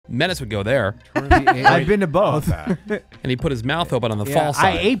Menace would go there. I've been to both. And he put his mouth open on the fall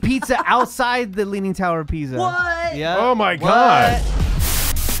side. I ate pizza outside the Leaning Tower of Pisa. What? Yeah. Oh my God.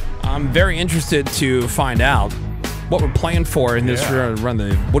 I'm very interested to find out what we're playing for in this run,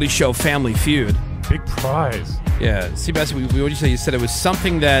 the Woody Show Family Feud. Big prize. Yeah, Sebas, what did you say? You said it was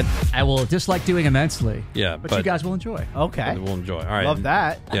something that I will dislike doing immensely. Yeah, but you guys will enjoy. Okay, we'll enjoy. All right, love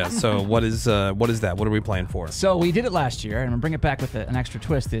that. Yeah. So what is that? What are we playing for? So we did it last year, and I'm gonna bring it back with an extra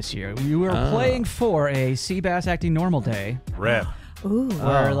twist this year. We were playing for a Sebas acting normal day. Rip. Ooh.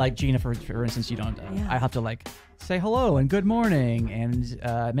 Or like Gina, for instance, you don't. I have to like say hello and good morning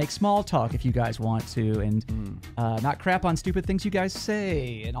and make small talk if you guys want to, and not crap on stupid things you guys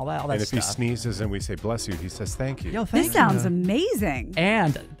say and all that. And if stuff. he sneezes and we say bless you, he says thank you. Yo, thank this sounds amazing.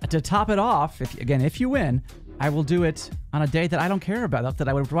 And to top it off, if you win, I will do it on a day that I don't care about, that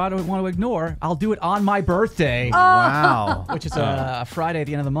I would want to ignore. I'll do it on my birthday. Oh. Wow. Which is a Friday at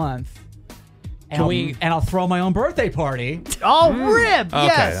the end of the month. And I'll throw my own birthday party. Oh, rip! Okay,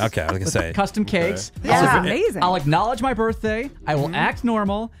 Yes. okay. I was gonna say Custom cakes. That's amazing. I'll acknowledge my birthday. I will act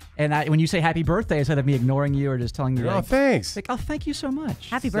normal, and when you say happy birthday, instead of me ignoring you or just telling you, thanks. Like, oh, thank you so much.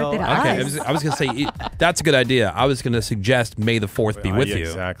 Happy birthday to okay, us. I was gonna say that's a good idea. I was gonna suggest May the 4th be with you.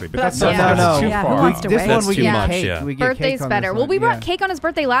 Exactly, but that's No. too Yeah, who far. wants to This wait? one That's we too get much, cake. yeah. We get Birthday's cake on better. this Well, one. we brought Yeah. cake on his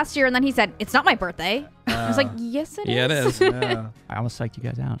birthday last year, and then he said, "It's not my birthday." I was like, "Yes, it is." Yeah, it is. Yeah. I almost psyched you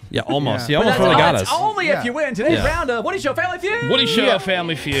guys out. Yeah, almost. Yeah. You almost really got us. Only if you win today's Yeah. round of Woody Show Family Feud. Woody Show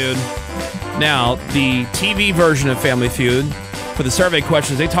Family Feud. Now, the TV version of Family Feud, for the survey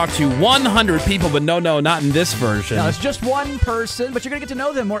questions, they talk to 100 people, but no, not in this version. No, it's just one person, but you're going to get to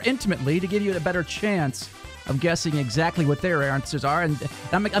know them more intimately to give you a better chance of guessing exactly what their answers are. And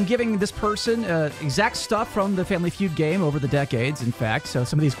I'm giving this person exact stuff from the Family Feud game over the decades, in fact, so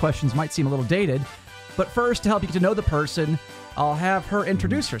some of these questions might seem a little dated. But first, to help you get to know the person, I'll have her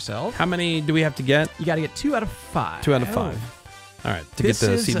introduce herself. How many do we have to get? You got to get 2 out of 5. 2 out of 5. All right, to This get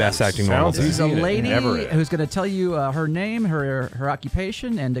the is, Sebas acting normal. This is a lady Never. who's going to tell you her name, her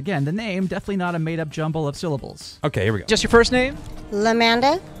occupation, and again, the name, definitely not a made-up jumble of syllables. Okay, here we go. Just your first name?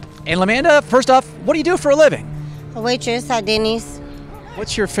 Lamanda, And Lamanda, first off, what do you do for a living? a waitress at Denny's.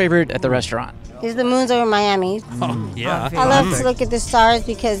 What's your favorite at the restaurant? Is the moons over Miami. Oh, yeah. I love to look at the stars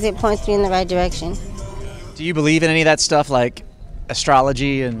because it points me in the right direction. Do you believe in any of that stuff, like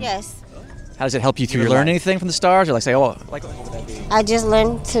astrology, and Yes. how does it help you through your life? Learn anything from the stars, or like say, oh, like I just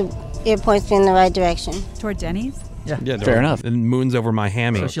learned it points me in the right direction. Toward Denny's? Yeah, fair enough. And moons over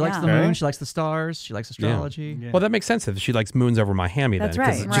Miami. So she likes the moon, she likes the stars, she likes astrology. Well, that makes sense if she likes moons over Miami. That's then,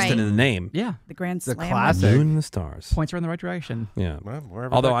 'cause right. it's just in the name. Yeah. The Grand The Slam. classic. Moon and the stars. Points her in the right direction. Yeah. Well,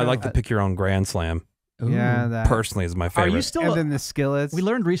 wherever Although that I like goes. to pick your own Grand Slam. Yeah, that. Personally, is my Are favorite. you still? And then the skillets. We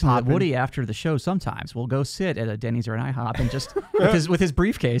learned recently that popping. Woody, after the show, sometimes will go sit at a Denny's or an IHOP and just with his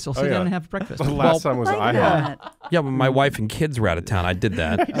briefcase, will sit down and have breakfast. The last time was IHOP. Yeah, when my wife and kids were out of town, I did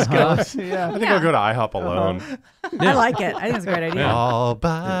that. Yeah. I think I'll go to IHOP alone. I like it. I think it's a great idea. All by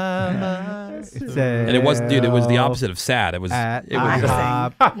myself. And it wasn't, dude. It was the opposite of sad. It was. At It was.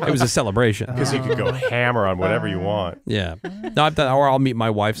 IHOP. It was a celebration. Because you can go hammer on whatever you want. Yeah. No, I've done, or I'll meet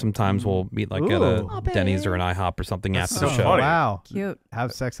my wife sometimes. We'll meet like at a Ooh. Denny's or an IHOP or something That's after the so show. funny. Wow. Cute.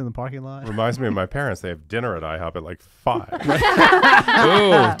 Have sex in the parking lot. Reminds me of my parents. They have dinner at IHOP at like 5.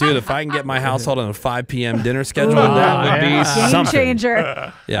 Ooh, dude, if I can get my household on a 5 p.m. dinner schedule, that would be Game something.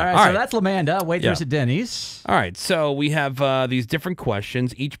 changer. Yeah. All right, so that's Lamanda, waitress Yeah. at Denny's. All right, so we have these different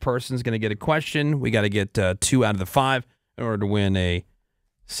questions. Each person's going to get a question. We got to get 2 out of the 5 in order to win a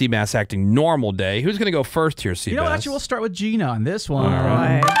Sebas acting normal day. Who's going to go first here, Sebas? You know what? Actually, we'll start with Gina on this one. All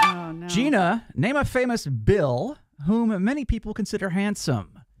right. Oh, no. Gina, name a famous Bill whom many people consider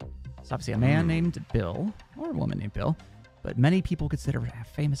handsome. It's obviously a man named Bill or a woman named Bill, but many people consider a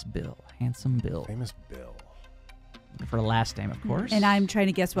famous Bill, handsome Bill. Famous Bill. For a last name, of course. And I'm trying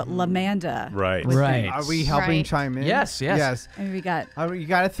to guess what Lamanda. Right. Right. Are we helping chime in? Yes. Yes. And we got You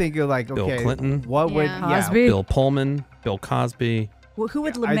got to think of like, Bill okay, Clinton. what would, Yeah. Cosby. Bill Pullman, Bill Cosby. well, who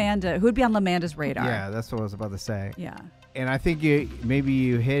would Lamanda? Who would be on Lamanda's radar? Yeah, that's what I was about to say. Yeah. And I think maybe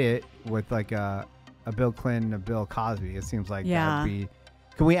you hit it with like a Bill Clinton, a Bill Cosby. It seems like Yeah. that'd be.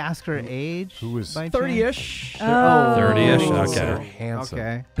 Can we ask her age? Who was by 30-ish. chance? Oh, 30-ish, Consider okay. handsome.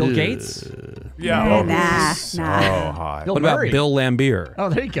 Okay. Bill Gates. Yeah. Nah, Oh, nah, so nah. hot. Bill What about Murray. Bill Lambier? Oh,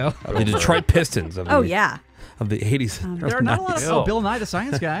 there you go. Of the Detroit Pistons of the, Oh, yeah. of the 80s. There are not a lot of Bill. Bill Nye, the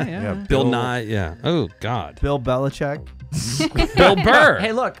science guy. Yeah. Yeah, Bill Nye, yeah. Oh, God. Bill Belichick. Bill Burr.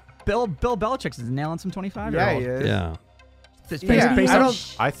 Hey, look, Bill Belichick's nailing some 25-year-olds. Yeah, he is. Yeah. Yeah,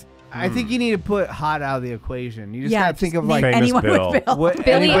 I I think you need to put hot out of the equation. You just Yeah, gotta think just of name like Famous anyone Bill. with Bill. what,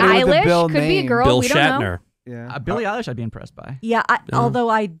 Billie anybody with a Eilish Bill could be a name. girl. Bill we don't know. Shatner. Yeah. Billie Eilish, I'd be impressed by. Yeah, although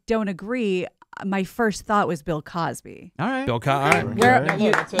I don't agree, my first thought was Bill Cosby. All right. Bill Cosby. All right. Where Okay.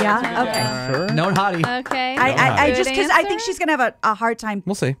 you, That's a yeah, good okay. answer. Sure. Known hottie. Okay. I Good just because I think answer? she's gonna have a hard time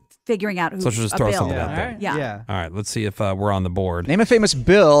We'll see. figuring out who's So she'll just a throw Bill. something out All there. right. Yeah. Yeah. All right, let's see if we're on the board. Name a famous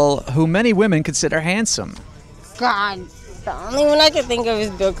Bill who many women consider handsome. God, the only one I can think of is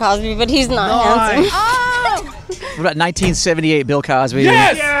Bill Cosby, but he's not handsome. Oh! What about 1978 Bill Cosby?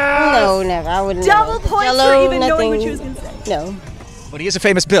 No, never. I wouldn't. Double know. points Jello, for even knowing what nothing. she was gonna say. No. But he is a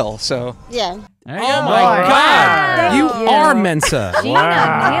famous Bill, so. Yeah. There you Oh go. my Wow. God! Thank You you. are Mensa. Gina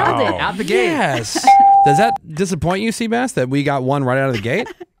Wow. nailed it. Out the gate. Yes. Does that disappoint you, Sebas, that we got one right out of the gate?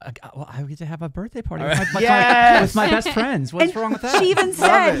 Well, I get to have a birthday party with my, Yes. with my best friends. What's wrong with that? She even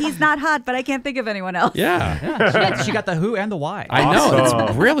said it. he's not hot, but I can't think of anyone else. Yeah. Yeah, she got the who and the why. I know. Awesome.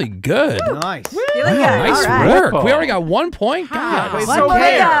 It's really good. Nice. Feeling good. Nice All right. work. Wonderful. We already got 1 point. God. Wait, One so more to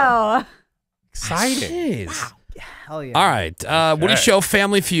fair. go. Exciting. Jeez. Hell yeah. All right. Woody Okay. Show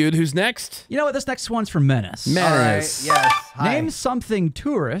Family Feud. Who's next? You know what? This next one's for Menace. All right. Menace. Yes. Hi. Name something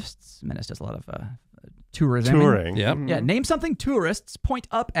tourists. Menace does a lot of tourism. Touring. Yep. Yeah, name something tourists point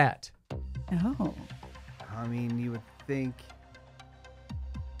up at. Oh. I mean, you would think.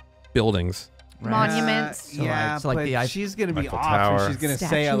 Buildings. Monuments. So, yeah, like, so, like, but the Eiffel- she's gonna be Eiffel off. Tower. And she's gonna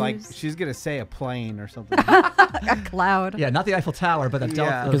say Statues. she's gonna say a plane or something. A cloud. Yeah, not the Eiffel Tower, but the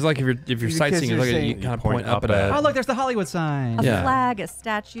Yeah. Because like if you're Because sightseeing, you're you look at it, you saying- kind of Point point up up at at- Oh, a look, there's the Hollywood sign. A Yeah. flag, a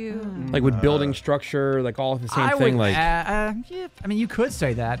statue. like with building structure, like all the same I thing. would, Like yeah, I mean, you could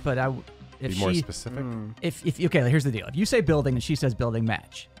say that, but if Be more she, specific. if okay, here's the deal. If you say building and she says building,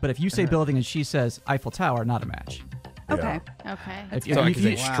 match. But if you say building and she says Eiffel Tower, not a match. Okay. Okay. If, so I if could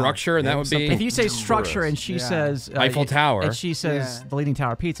you, say structure, and that would be if you say structure and she Yeah. says Eiffel Tower. and she says Yeah. the Leaning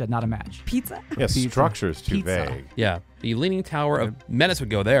Tower Pizza, not a match. Pizza. Yeah, structure's too Pizza. vague. yeah. The Leaning Tower of Menace would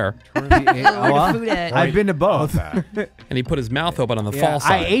go there, Where to food it. I've been to both. and he put his mouth open on the Yeah, fall I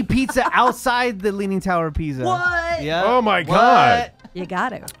side. ate pizza outside the Leaning Tower of Pisa. What? Yeah. Oh my What? God. You got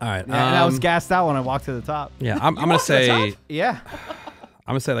to. All right. Yeah, and I was gassed out when I walked to the top. yeah. I'm gonna say Yeah.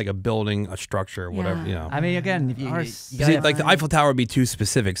 I'm gonna say like a building, a structure, whatever. Yeah. You know. I mean, again, if you, Our you See, gotta- like the Eiffel Tower would be too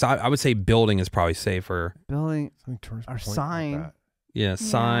specific. So I would say building is probably safer. Building Something tourists Our point at sign. that. Yeah.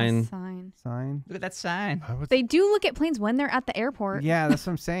 Sign. Sign. sign. look at that sign. I would They do look at planes when they're at the airport. Yeah, that's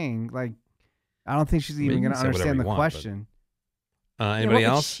what I'm saying. Like, I don't think she's mean, even you gonna can say whatever understand you the want, but- question. Anybody what would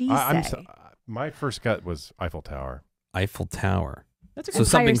else? she I'm say? so- my first gut was Eiffel Tower. Eiffel Tower. That's a So good.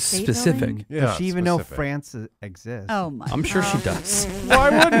 something State specific. Building? Yeah, Does she even know specific. France exists? Oh my. I'm sure she does.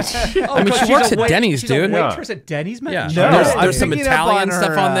 Why wouldn't she? I mean, she works at Denny's, she's dude. A waitress at Denny's, man. Yeah, No, there's I'm some picking up Italian on stuff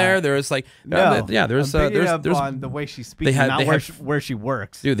her, on there. There's like No. yeah, there's I'm picking up there's on the way she speaks, have- not they where, have- where she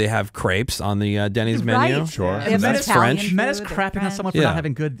works. dude, they have crepes on the Denny's menu. Right. Sure. They have That's some Italian French. Men is food, crapping on French. someone for Yeah. not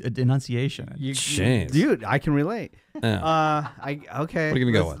having good enunciation. Jeez. Dude, I can relate. Yeah. Okay. What are you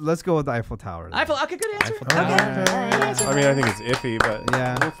gonna go let's- with? Let's go with the Eiffel Tower. then. Eiffel, okay, good answer. I mean, I think it's iffy, but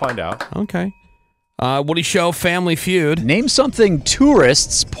Yeah. we'll find out. Okay. Woody Show Family Feud. Name something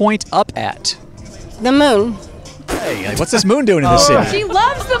tourists point up at. The moon. Hey, like, what's this moon doing in the city? She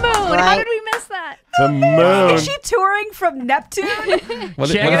loves the moon. How Right. did we miss that? The moon. Is she touring from Neptune? Check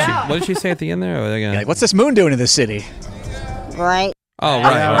it out. What did she say at the end there? Like, what's this moon doing in the city? Right. Oh,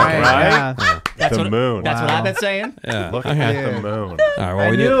 Yeah, right. right. Okay. Yeah. That's The what, moon. That's what Wow. I've been saying. Yeah. Look Okay. at Yeah. the moon. All right. Well, I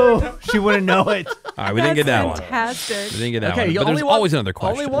we did. knew she wouldn't know it. All right. We didn't get that one. Fantastic. We didn't get that Okay, one. you But there's only one- always another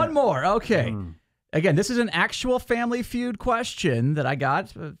question. Only one more. Okay. Again, this is an actual Family Feud question that I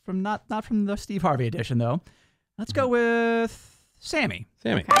got from not from the Steve Harvey edition though. Let's go with Sammy.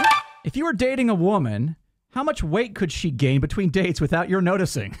 Sammy. If you were dating a woman, how much weight could she gain between dates without your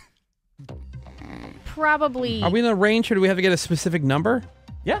noticing? Probably. Are we in a range, or do we have to get a specific number?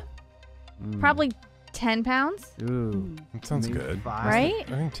 Yeah. Probably 10 pounds. Ooh. That sounds Maybe good. 5. Right?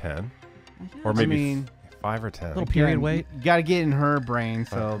 I think 10. Or I maybe mean, 5 or 10. Little period weight. You got to get in her brain,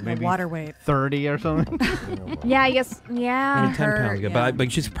 so The maybe water weight. 30 or something. Yeah, I guess. Yeah. Maybe 10 her, pounds. Good. yeah.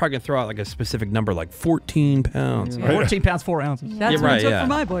 But she's probably gonna throw out like a specific number, like 14 pounds. Yeah. 14 pounds, 4 ounces. That's Yeah, what right, I took yeah. for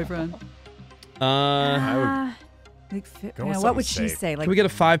my boyfriend. I would Ah, Like, Go with what would something she safe. say? Like, Can we get a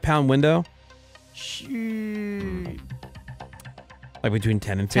 5-pound window? Like between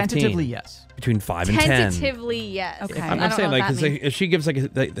 10 and 15. Tentatively, yes. Between 5 and 10. tentatively, yes. Okay. I'm I not don't saying know like what that 'cause means. if she gives like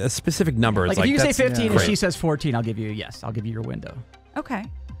a specific number, Like it's if like you say that's 15 and great. she says 14, I'll give you a yes. I'll give you your window. okay,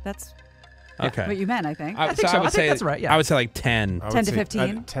 that's Okay. what you meant, I think. I think so so. I would I think say that's right, yeah. I would say like 10. I would 10 to say-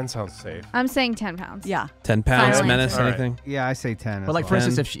 15? 10 sounds safe. I'm saying 10 pounds. Yeah. 10 pounds, Silent. Menace, All right. anything? Yeah, I say 10. But like as for well.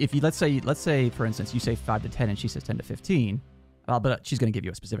 instance, if you let's say for instance you say 5 to 10 and she says 10 to 15, but she's going to give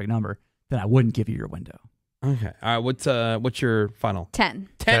you a specific number, then I wouldn't give you your window. Okay. All right. What's your final? 10.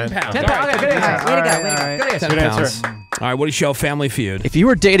 10 pounds. 10 All pounds. right, Okay, good answer. Way to go. All Way to go. right. Good answer. 10 Good pounds. answer. All right. Woody Show Family Feud. If you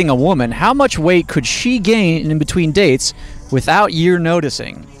were dating a woman, how much weight could she gain in between dates without you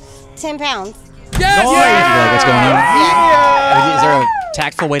noticing? 10 pounds. Yes! You'd be like, what's going on? Is there a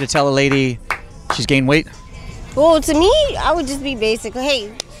tactful way to tell a lady she's gained weight? Well, to me, I would just be basic.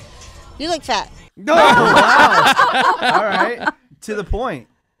 Hey, you look fat. No. Wow. All right. To the point.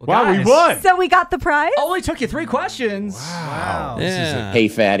 Wow, we guys, won. So we got the prize? Only took you 3 questions. Wow. Yeah. Hey,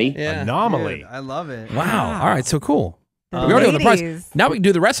 fatty. Yeah. Anomaly. Dude, I love it. Wow. All right. So cool. The We already won the prize. ladies. Now we can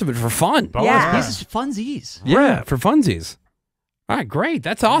do the rest of it for fun. Yeah. This is funsies. Yeah, for funsies. All right, great.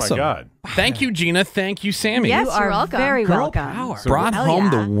 That's awesome. Oh, my God. Thank you, Gina. Thank you, Sammy. You Yes, you're are welcome. very Girl welcome. power. Brought Hell home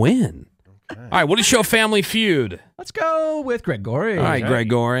yeah. the win. All right, Woody Show Family Feud. Let's go with Gregory. All right, Okay.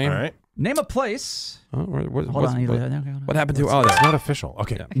 Gregory. All right. Name a place. Oh, what Hold on. what happened to? Oh, It's there. not official.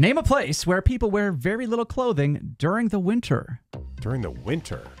 Okay. Yeah. Name a place where people wear very little clothing during the winter. During the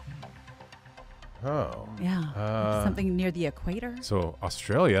winter. Oh. Yeah. Something near the equator. So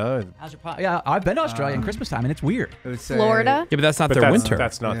Australia. How's your yeah, I've been to Australia in Christmas time, and it's weird. I would say Florida. Yeah, but that's not But their that's, winter.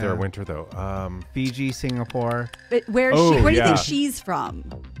 that's not their Yeah. winter, though. Fiji, Singapore. But where Oh, do you yeah. think she's from?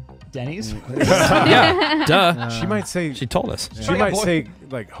 Denny's. yeah, duh. She might say. She told us. She might say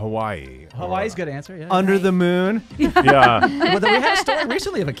like Hawaii. Hawaii's a good answer. Yeah. Under the moon. Yeah, Well, then we had a story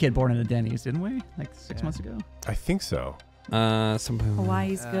recently of a kid born in a Denny's, didn't we? Like 6 months ago. I think so. Some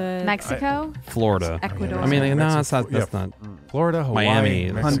Hawaii's good. Mexico. Florida. Ecuador. I mean, no, Mexico. that's not. Florida, Hawaii, Miami,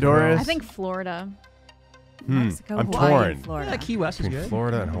 Mexico. Honduras. I think Florida. Mexico, I'm Hawaii, torn. and Florida. Yeah, Key West is Between good.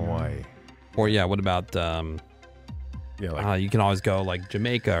 Florida and Hawaii. Or yeah, what about? Yeah, like You can always go like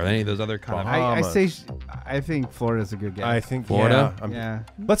Jamaica or any of those other kind of. Bahamas. I think Florida's a good guess. I think Florida? Yeah, Yeah.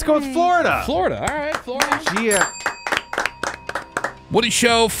 Let's go with Florida. Florida. All right, Florida. Yeah. Woody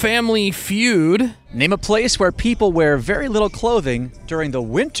Show Family Feud. Name a place where people wear very little clothing during the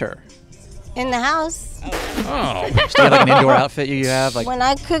winter. In the house. Oh, Do you have like an indoor outfit you have? Like, When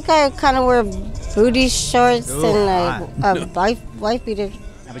I cook, I kind of wear booty shorts Ooh, and a wife beater.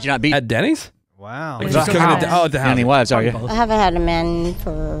 but you're not beat at Denny's? Wow. Like Wait, just the cooking house. at the house. any wives, are you? I haven't had a man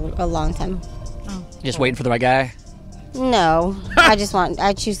for a long time. Just waiting for the right guy? No,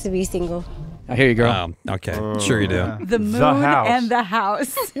 I choose to be single. I hear you, girl. Oh, okay. Sure you do. Yeah. The moon house. and the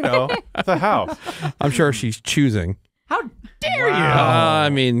house. You know, the house. I'm sure she's choosing. How dare you? I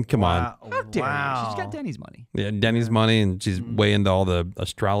mean, come on. How dare Wow. you? She's got Denny's money. Yeah, Denny's money, and she's way into all the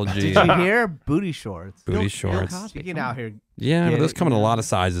astrology, Did you hear? Booty shorts. booty shorts. Speaking out here. Yeah, but Get those it, come in a yeah. lot of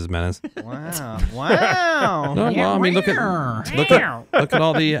sizes, Menace. Wow. Wow. No, well, I mean, look at all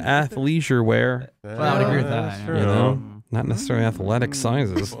the athleisure wear. Well, I would agree with that. That's yeah. true. You know, not necessarily athletic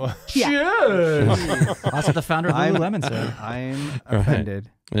sizes. That's what the founder of I'm- Lululemon said. I'm offended.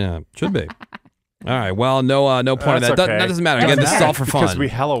 Yeah, should be. All right. Well, no point of that. That's okay. That doesn't matter. Again, this is all for fun. Because we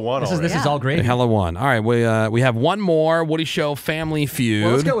hella won This already. is all great. Hella one. All right. We have one more Woody Show Family Feud.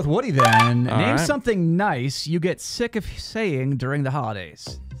 Well, let's go with Woody then. All Name right. something nice you get sick of saying during the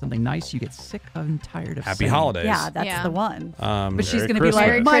holidays. Something nice you get sick of and tired of Happy saying. holidays. Yeah, that's Yeah. the one. Um, But she's Merry going to be like,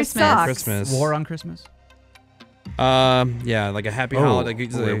 Christmas. my Christmas. socks. Christmas. War on Christmas. Yeah, like a happy holiday.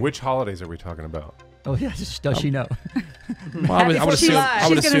 Wait, which holidays are we talking about? Oh yeah, does she know? Well, I would She's assume. I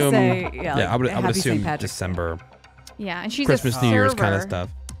would gonna assume. say, yeah, like, I would Happy St. assume Patrick's Day. December, Yeah, and she's Christmas, a New Year's kind of server. stuff.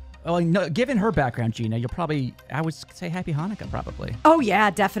 Oh, no, given her background, Gina, you'll probably I would say Happy Hanukkah probably. Oh,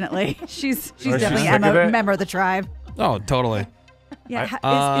 yeah, definitely. She's she's definitely sick of a it? member of the tribe. Oh, totally. Yeah,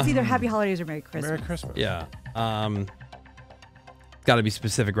 it's either Happy Holidays or Merry Christmas. Merry Christmas. Yeah. Got to be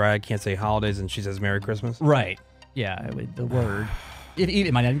specific, right? I can't say holidays, and she says Merry Christmas. Right. Yeah, the word.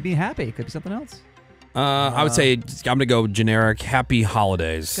 It might not even be happy. It could be something else. I would say I'm gonna go generic. Happy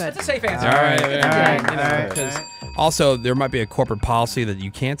holidays. Good. That's a safe answer. All right. all right, Because all right. also there might be a corporate policy that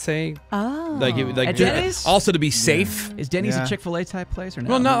you can't say. Oh. At Denny's? Also to be safe. Is Denny's Yeah. a Chick-fil-A type place or no?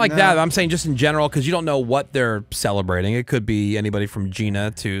 Well, not like No. that. I'm saying just in general because you don't know what they're celebrating. It could be anybody from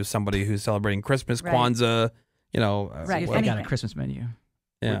Gina to somebody who's celebrating Christmas, Right. Kwanzaa. You know. Right. If they got a Anything. Christmas menu.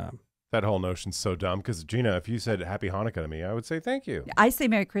 Yeah. That whole notion's so dumb. Because Gina, if you said Happy Hanukkah to me, I would say thank you. I say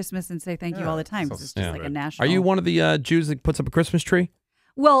Merry Christmas and say thank you Yeah, all the time because so it's just like a stupid. national. Are you one of the Jews that puts up a Christmas tree?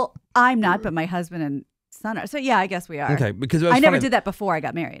 Well, I'm not, but my husband and son are. So, yeah, I guess we are. Okay, because it was I never funny. did that before I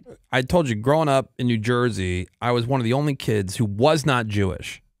got married. I told you, growing up in New Jersey, I was one of the only kids who was not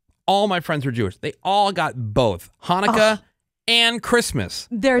Jewish. All my friends were Jewish. They all got both Hanukkah and Christmas.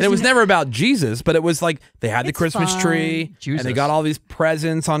 And There's it was no- never about Jesus, but it was like they had the It's Christmas fun. tree, and Jesus. they got all these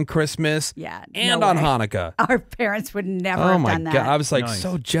presents on Christmas Yeah. and no on way. Hanukkah. Our parents would never Oh have my done that. God. I was like Nice.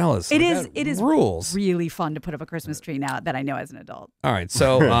 so jealous. It Like, is. that It is rules. really fun to put up a Christmas tree now that I know as an adult. All right.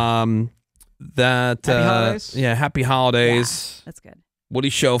 So that. Happy holidays? Yeah, happy holidays. That's good. Woody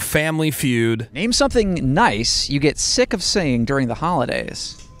Show, Family Feud. Name something nice you get sick of saying during the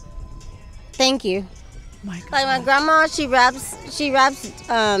holidays. Thank you. My God. Like my grandma, she wraps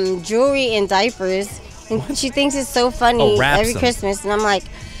jewelry in diapers, and she thinks it's so funny wraps every them. Christmas. And I'm like,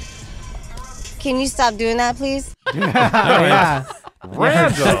 can you stop doing that, please? Yeah.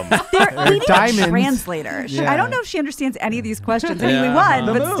 Random. We need diamonds. a translator. Yeah. I don't know if she understands any of these questions. I mean, we Yeah. won,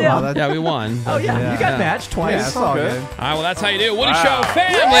 The but move. still. that's- Yeah, we won. Oh, yeah. You got matched twice. Yeah, it's all good. All right, well, that's how you do it. Woody Wow. Show,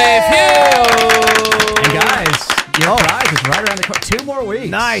 Family Feud. And guys, your prize is right around the corner. 2 more weeks.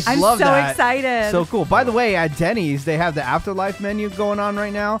 Nice. I'm Love so that. excited. So cool. By the way, at Denny's, they have the Afterlife menu going on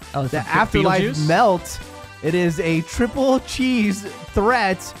right now. Oh, the it's Afterlife Beetlejuice? Melt. It is a triple cheese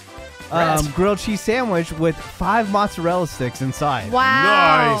threat grilled cheese sandwich with 5 mozzarella sticks inside.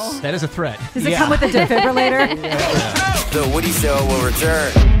 Wow. Nice. That is a threat. Does it come with a defibrillator? The Woody Show will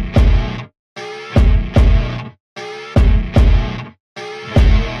return.